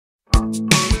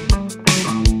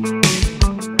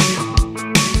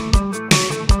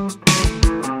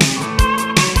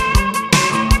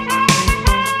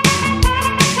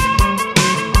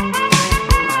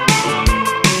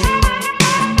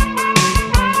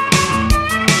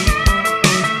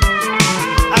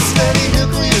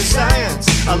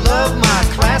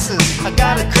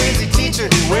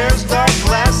teacher who wears dark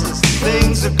glasses.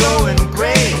 Things are going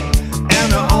great,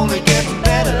 and they're only getting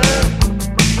better.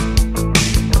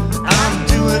 I'm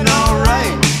doing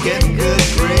alright, getting good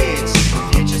grades,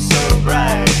 future's so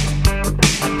bright.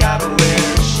 I gotta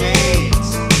wear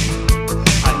shades,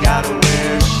 I gotta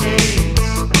wear shades.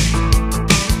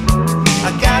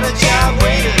 I got a job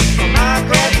waiting for my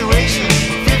graduation,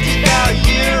 50,000 a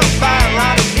year, buy a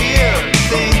lot of beer.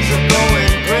 Things are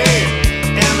going great,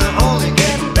 and they're only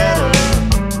getting better.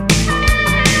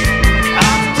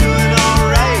 I'm doing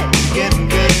alright, getting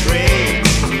good grades,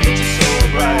 future's so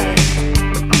bright.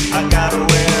 I gotta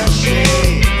wear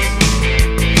shades,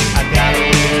 I gotta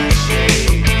wear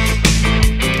shades.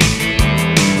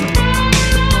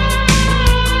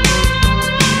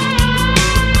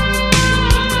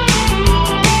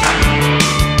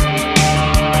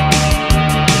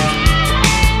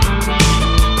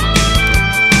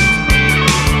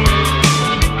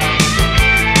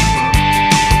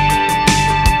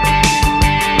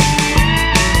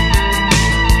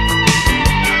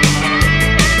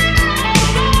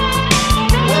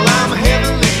 Well, I'm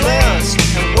heavenly blessed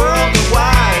and worldly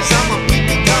wise. I'm a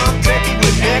peeping Tom techie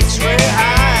with X-ray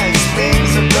eyes.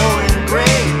 Things are going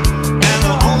great, and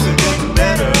they're only getting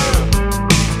better.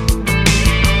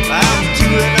 I'm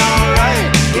doing alright,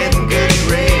 getting good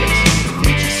grades,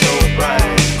 future's so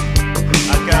bright.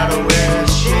 I gotta wear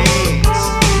shades,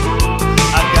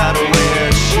 I gotta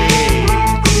wear shades.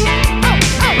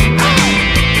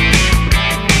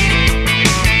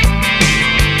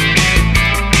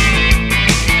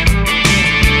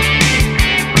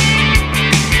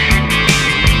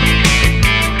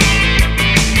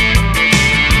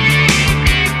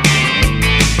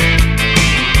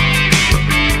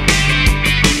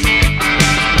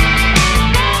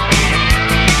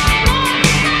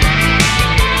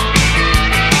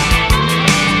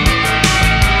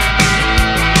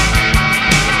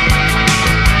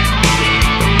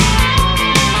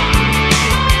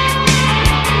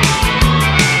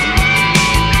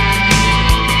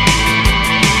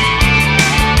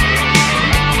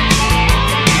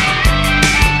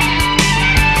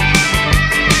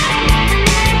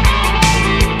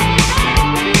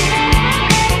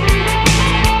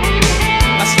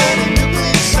 I study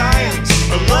nuclear science,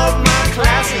 I love my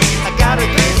classes. I got a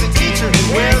crazy teacher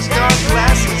who wears dark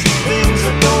glasses. Things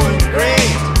are going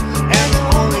great, and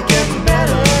they're only getting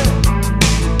better.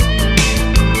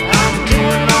 I'm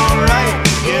doing alright,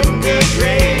 getting good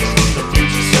grades, the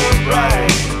future's so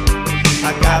bright.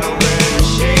 I gotta wear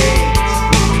shades,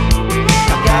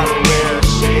 I gotta wear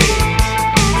shades,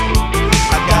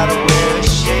 I gotta wear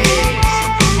shades,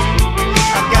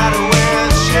 I gotta wear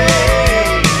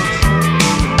shades.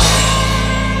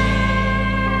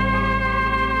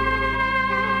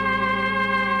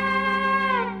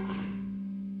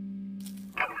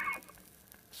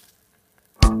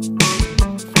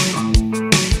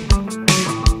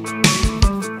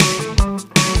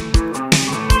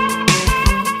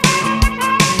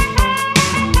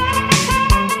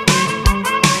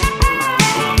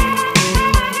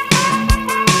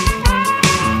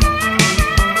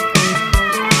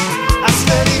 I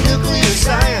study nuclear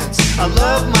science, I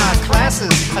love my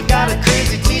classes. I got a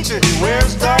crazy teacher who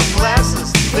wears dark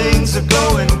glasses. Things are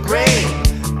going great,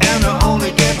 and they're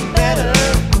only getting better.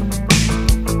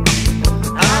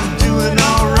 I'm doing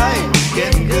alright,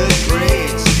 getting good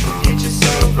grades, future's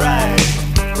so bright.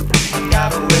 I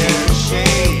gotta wear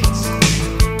shades.